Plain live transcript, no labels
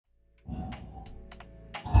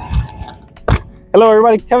Hello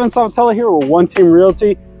everybody, Kevin Salvatella here with One Team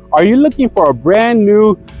Realty. Are you looking for a brand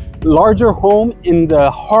new, larger home in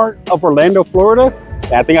the heart of Orlando, Florida?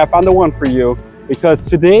 I think I found the one for you, because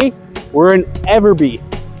today we're in Everbe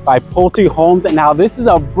by Pulte Homes. And now this is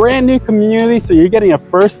a brand new community, so you're getting a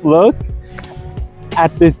first look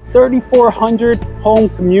at this 3,400 home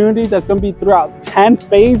community that's going to be throughout 10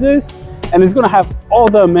 phases, and it's going to have all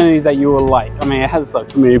the amenities that you will like. I mean, it has a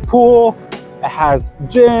community pool, it has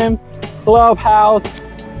gym, clubhouse,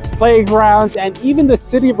 playgrounds, and even the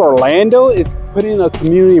city of Orlando is putting a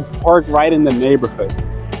community park right in the neighborhood.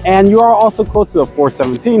 And you are also close to the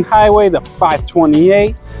 417 highway, the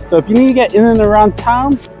 528. So if you need to get in and around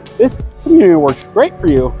town, this community works great for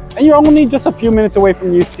you. And you're only just a few minutes away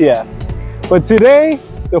from UCF. But today,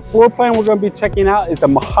 the floor plan we're going to be checking out is the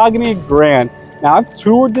Mahogany Grande. Now, I've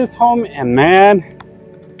toured this home, and man,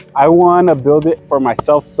 I want to build it for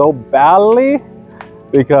myself so badly,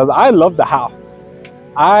 because I love the house.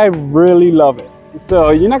 I really love it. So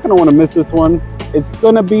you're not gonna wanna miss this one. It's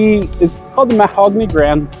called the Mahogany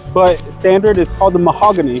Grande, but standard is called the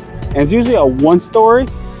Mahogany. And it's usually a one-story,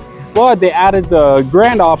 but they added the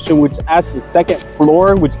Grand option, which adds the second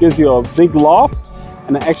floor, which gives you a big loft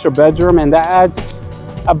and an extra bedroom. And that adds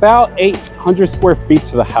about 800 square feet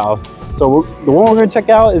to the house. So the one we're gonna check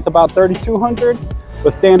out is about 3,200,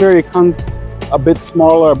 but standard, it comes a bit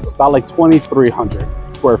smaller, about like 2,300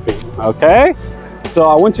 square feet. Okay, so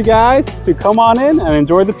I want you guys to come on in and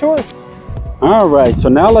enjoy the tour. All right, so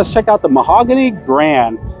now let's check out the Mahogany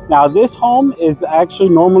Grande. Now this home is actually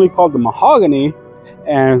normally called the Mahogany,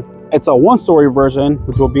 and it's a one-story version,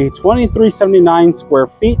 which will be 2,379 square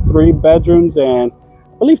feet, 3 bedrooms, and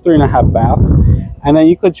I believe 3.5 baths. And then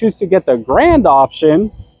you could choose to get the Grand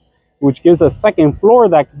option, which gives a second floor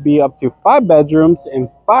that could be up to 5 bedrooms and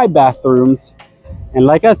 5 bathrooms. And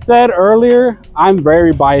like I said earlier, I'm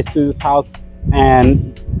very biased to this house.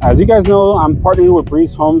 And as you guys know, I'm partnering with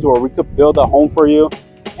Breeze Homes, where we could build a home for you.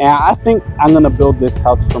 And I think I'm gonna build this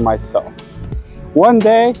house for myself. One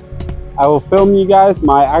day, I will film you guys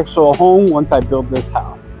my actual home once I build this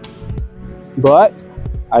house. But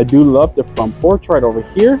I do love the front porch right over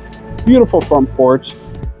here. Beautiful front porch.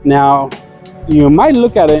 Now, you might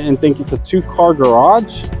look at it and think it's a 2-car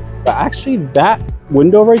garage, but actually that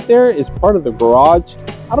window right there is part of the garage.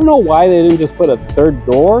 I don't know why they didn't just put a 3rd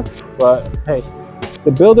door, but hey,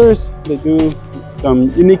 the builders, they do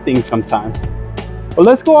some unique things sometimes. But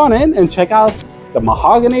let's go on in and check out the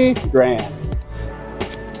Mahogany Grande.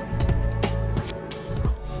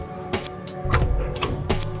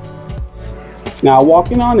 Now,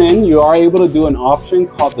 walking on in, you are able to do an option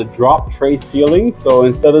called the drop tray ceiling. So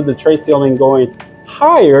instead of the tray ceiling going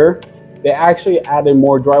higher, they actually added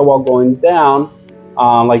more drywall going down.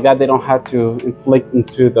 Like that, they don't have to inflict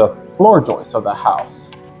into the floor joists of the house.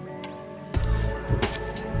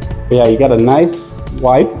 But yeah, you got a nice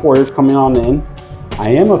wide foyer coming on in. I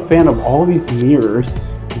am a fan of all these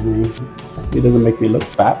mirrors. I mean, it doesn't make me look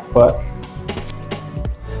fat, but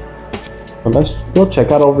let's go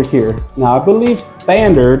check out over here. Now, I believe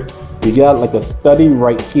standard, you got like a study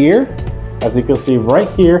right here. As you can see right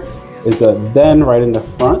here is a den right in the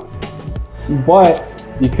front, but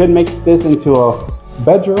you could make this into a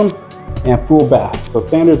bedroom and full bath. So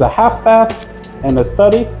standard is a half bath and a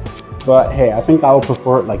study, but hey, I think I would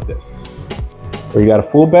prefer it like this, where you got a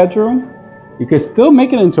full bedroom. You could still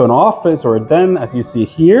make it into an office or a den, as you see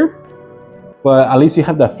here, but at least you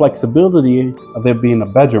have that flexibility of it being a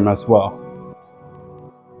bedroom as well.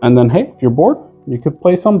 And then hey, if you're bored, you could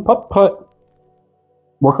play some putt-putt,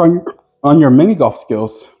 work on your mini golf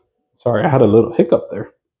skills. Sorry, I had a little hiccup there.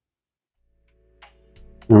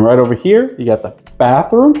 And right over here, you got the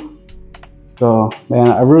bathroom. So man,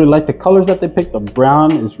 I really like the colors that they picked. The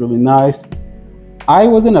brown is really nice. I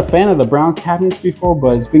wasn't a fan of the brown cabinets before,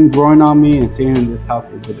 but it's been growing on me, and seeing in this house,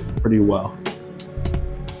 they did it pretty well.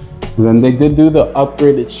 And then they did do the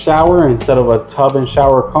upgraded shower. Instead of a tub and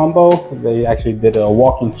shower combo, they actually did a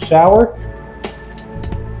walk-in shower.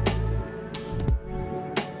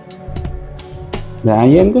 Now I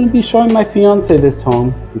am going to be showing my fiance this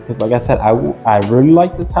home, because like I said, I really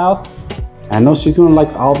like this house. I know she's going to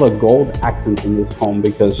like all the gold accents in this home,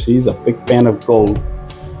 because she's a big fan of gold.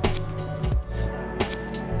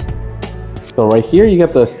 So right here you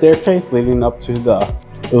got the staircase leading up to the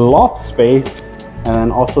loft space, and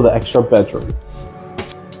then also the extra bedroom.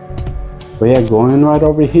 But yeah, going right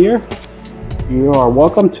over here, you are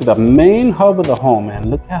welcome to the main hub of the home,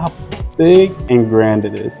 and look how big and grand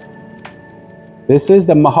it is. This is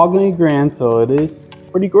the Mahogany Grande, so it is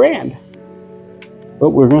pretty grand. But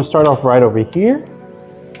we're going to start off right over here,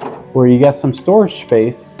 where you got some storage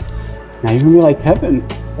space. Now you're going to be like, Kevin,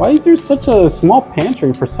 Why is there such a small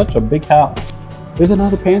pantry for such a big house? There's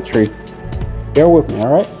another pantry. Bear with me,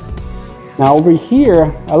 all right? Now over here,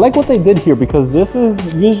 I like what they did here because this is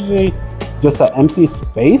usually just an empty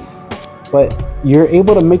space, but you're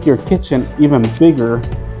able to make your kitchen even bigger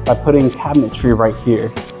by putting cabinetry right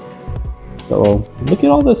here. So look at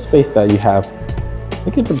all the space that you have.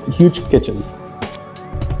 Look at the huge kitchen.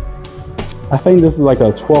 I think this is like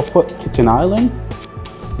a 12-foot kitchen island.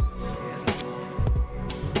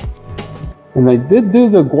 And they did do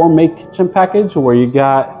the gourmet kitchen package where you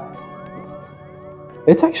got,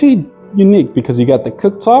 it's actually unique because you got the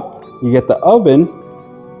cooktop, you get the oven,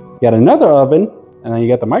 you got another oven, and then you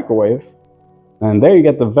got the microwave. And there you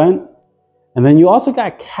get the vent. And then you also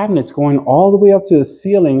got cabinets going all the way up to the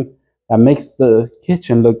ceiling that makes the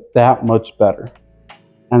kitchen look that much better.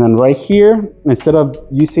 And then right here, instead of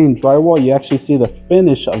you seeing drywall, you actually see the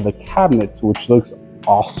finish of the cabinets, which looks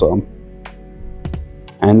awesome.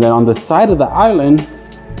 And then on the side of the island,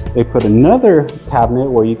 they put another cabinet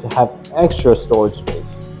where you can have extra storage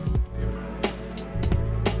space.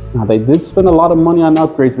 Now they did spend a lot of money on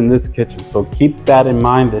upgrades in this kitchen, so keep that in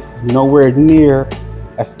mind. This is nowhere near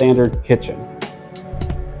a standard kitchen.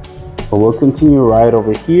 But we'll continue right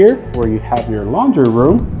over here where you have your laundry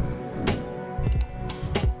room.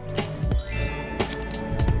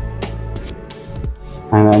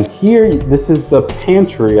 And then here, this is the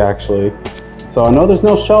pantry actually. So I know there's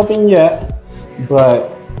no shelving yet,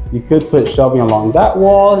 but you could put shelving along that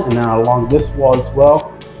wall and then along this wall as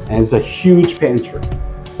well. And it's a huge pantry.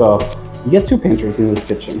 So you get two pantries in this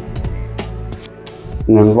kitchen.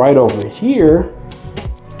 And then right over here,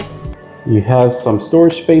 you have some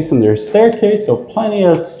storage space in their staircase, so plenty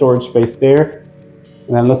of storage space there.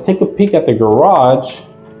 And then let's take a peek at the garage.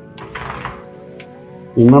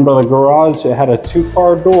 You remember the garage, it had a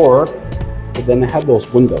two-car door, but then it had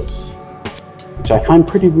those windows, which I find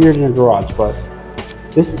pretty weird in a garage, but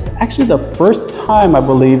this is actually the first time I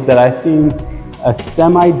believe that I've seen a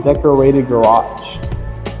semi-decorated garage.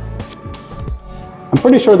 I'm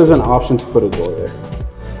pretty sure there's an option to put a door there.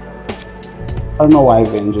 I don't know why I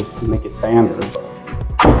didn't just make it standard, but.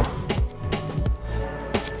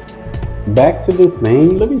 Back to this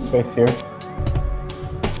main living space here.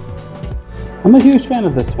 I'm a huge fan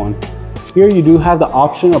of this one. Here you do have the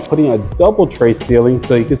option of putting a double tray ceiling,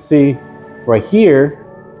 so you can see right here,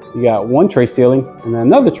 you got one tray ceiling and then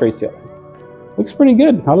another tray ceiling. Looks pretty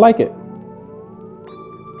good, I like it.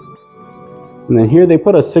 And then here they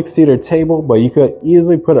put a 6-seater table, but you could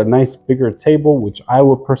easily put a nice bigger table, which I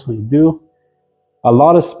would personally do. A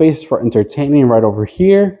lot of space for entertaining right over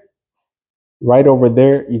here. Right over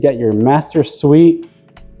there, you got your master suite.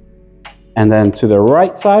 And then to the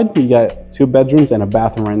right side, you got 2 bedrooms and a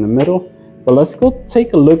bathroom right in the middle. But let's go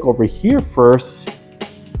take a look over here first,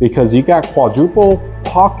 because you got quadruple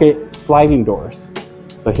pocket sliding doors.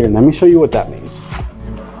 So here, let me show you what that means.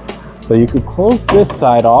 So you could close this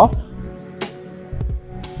side off.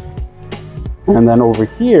 And then over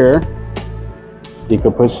here, you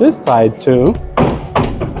could push this side too.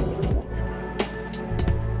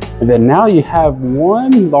 And then now you have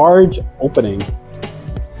one large opening.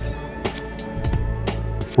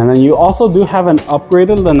 And then you also do have an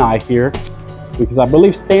upgraded lanai here, because I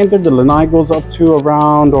believe standard the lanai goes up to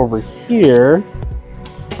around over here,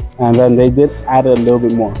 and then they did add a little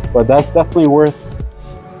bit more, but that's definitely worth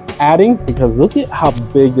adding because look at how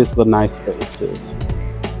big this lanai space is.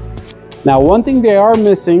 Now one thing they are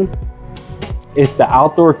missing is the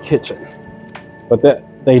outdoor kitchen, but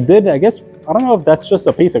they did, I guess, I don't know if that's just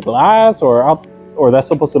a piece of glass or that's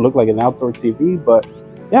supposed to look like an outdoor TV, but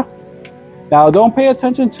yeah. Now don't pay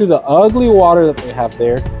attention to the ugly water that they have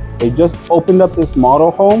there. They just opened up this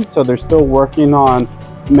model home, so they're still working on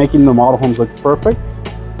making the model homes look perfect.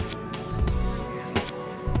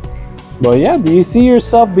 But yeah, do you see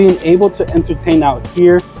yourself being able to entertain out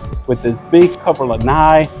here with this big cover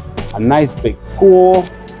lanai, a nice big pool?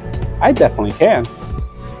 I definitely can.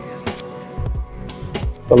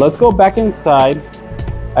 So let's go back inside.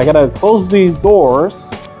 I gotta close these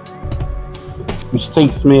doors, which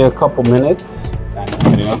takes me a couple minutes. That's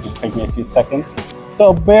kidding, it'll just take me a few seconds.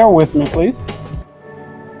 So bear with me, please.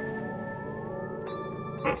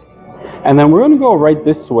 And then we're gonna go right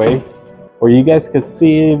this way where you guys can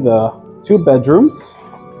see the 2 bedrooms.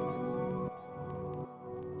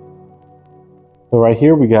 So right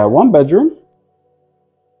here we got 1 bedroom.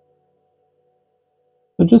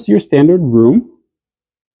 So just your standard room.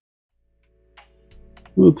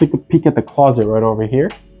 We'll take a peek at the closet right over here.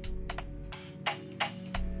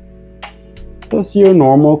 Just your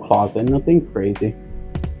normal closet, nothing crazy.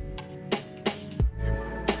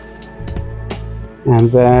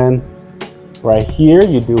 And then Right here,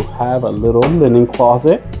 you do have a little linen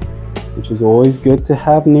closet, which is always good to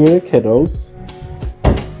have near the kiddos.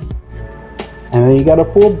 And then you got a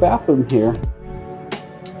full bathroom here.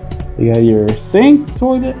 You got your sink,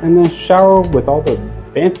 toilet, and then shower with all the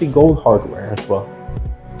fancy gold hardware as well.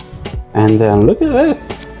 And then look at this.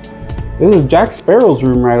 This is Jack Sparrow's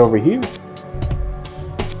room right over here.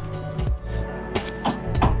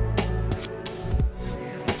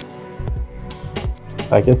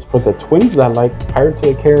 I guess for the twins that like Pirates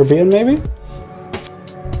of the Caribbean, maybe?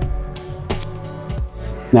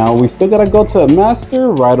 Now we still gotta go to a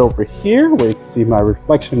master right over here where you can see my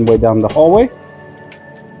reflection way down the hallway.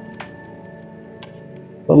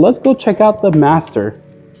 So let's go check out the master.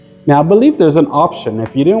 Now I believe there's an option.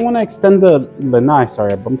 If you didn't want to extend the lanai,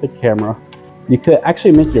 sorry I bumped the camera, you could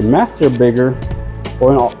actually make your master bigger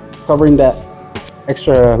or covering that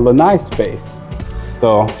extra lanai space.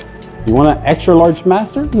 So if you want an extra large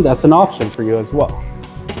master, that's an option for you as well.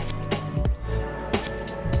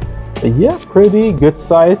 But yeah, pretty good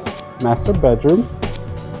size master bedroom.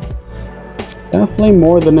 Definitely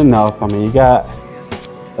more than enough. I mean, you got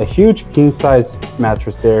a huge king size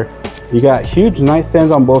mattress there. You got huge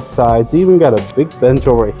nightstands on both sides. You even got a big bench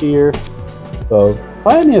over here. So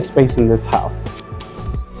plenty of space in this house.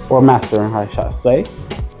 Or master, I shall say.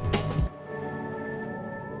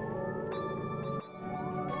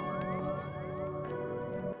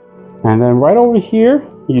 And then right over here,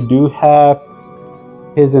 you do have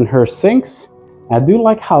his and her sinks. I do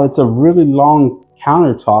like how it's a really long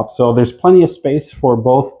countertop, so there's plenty of space for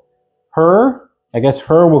both her. I guess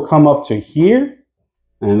her will come up to here,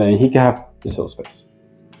 and then he can have this little space.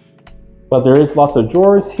 But there is lots of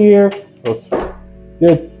drawers here, so it's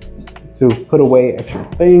good to put away extra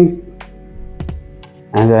things.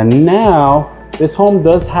 And then now, this home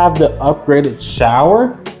does have the upgraded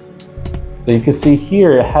shower. So you can see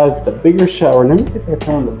here, it has the bigger shower. Let me see if I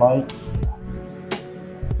turn on the light.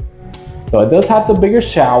 So it does have the bigger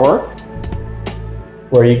shower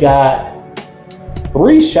where you got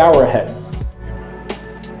 3 shower heads.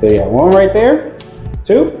 So yeah, 1 right there,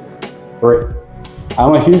 2, 3.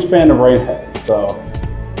 I'm a huge fan of rain heads. So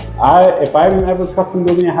if I'm ever custom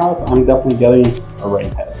building a house, I'm definitely getting a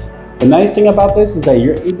rain head. The nice thing about this is that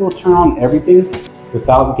you're able to turn on everything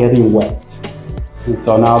without getting wet. And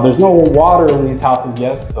so now there's no water in these houses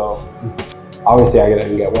yet, so obviously I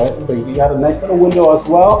didn't get wet, but you got a nice little window as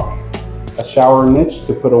well, a shower niche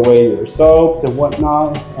to put away your soaps and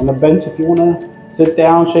whatnot, and a bench if you want to sit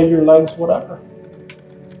down, shave your legs, whatever.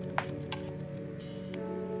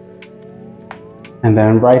 And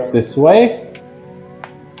then right this way,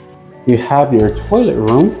 you have your toilet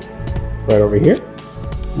room right over here,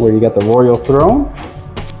 where you got the royal throne.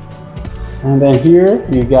 And then here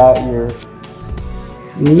you got your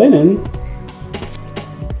linen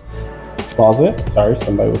closet. Sorry,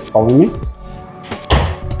 somebody was calling me.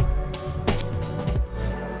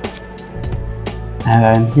 And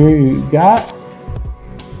then here you got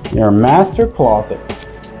your master closet.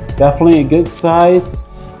 Definitely a good size.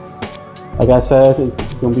 Like I said,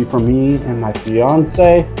 this is going to be for me and my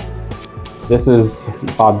fiance. This is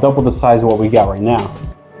about double the size of what we got right now.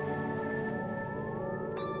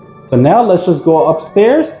 But now let's just go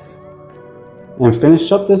upstairs and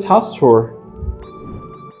finish up this house tour.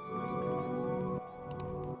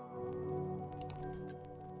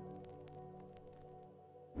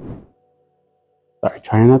 Sorry,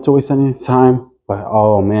 trying not to waste any time, but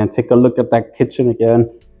oh man, take a look at that kitchen again.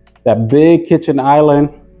 That big kitchen island,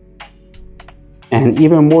 and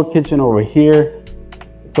even more kitchen over here.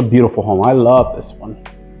 It's a beautiful home. I love this one.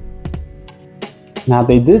 Now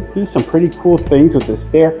they did do some pretty cool things with the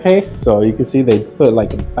staircase. So you can see they put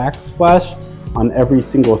like a backsplash on every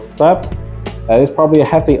single step. That is probably a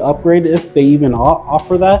hefty upgrade if they even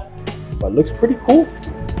offer that, but it looks pretty cool.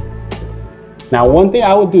 Now one thing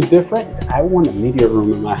I would do different is I want a media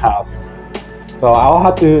room in my house. So I'll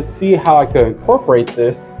have to see how I can incorporate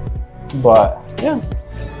this, but yeah.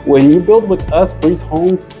 When you build with us, Breeze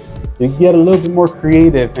Homes, you get a little bit more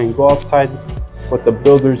creative and go outside what the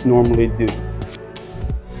builders normally do.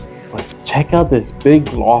 But check out this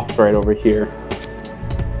big loft right over here.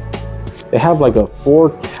 They have like a 4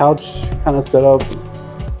 couch kind of setup.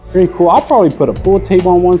 Pretty cool. I'll probably put a pool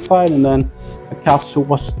table on one side and then a couch to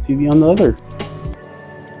watch the TV on the other.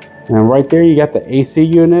 And right there you got the AC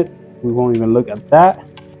unit. We won't even look at that.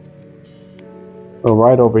 But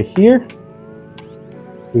right over here,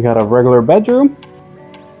 we got a regular bedroom.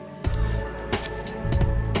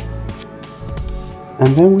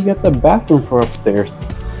 And then we got the bathroom for upstairs.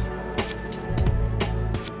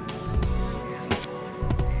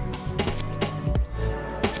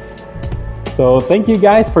 So thank you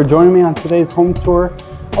guys for joining me on today's home tour.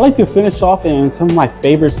 I'd like to finish off in some of my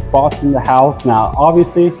favorite spots in the house. Now,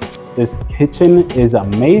 obviously, this kitchen is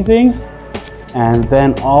amazing. And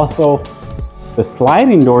then also the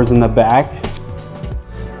sliding doors in the back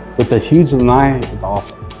with the huge lanai is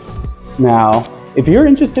awesome. Now, if you're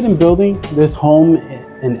interested in building this home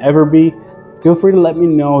in Everbe, feel free to let me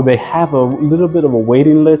know. They have a little bit of a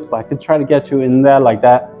waiting list, but I could try to get you in there like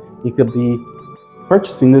that. You could be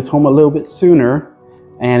purchasing this home a little bit sooner.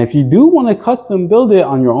 And if you do want to custom build it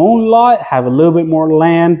on your own lot, have a little bit more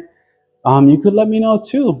land, you could let me know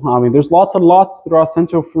too. I mean, there's lots of lots throughout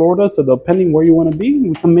Central Florida, so depending where you want to be,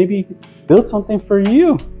 we can maybe build something for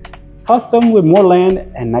you. Custom with more land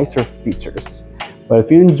and nicer features. But if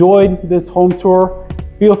you enjoyed this home tour,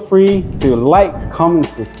 feel free to like, comment,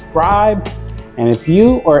 subscribe. And if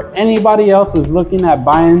you or anybody else is looking at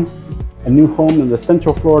buying a new home in the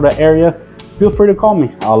Central Florida area, feel free to call me.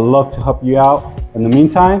 I'd love to help you out. In the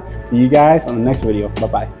meantime, see you guys on the next video.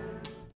 Bye-bye.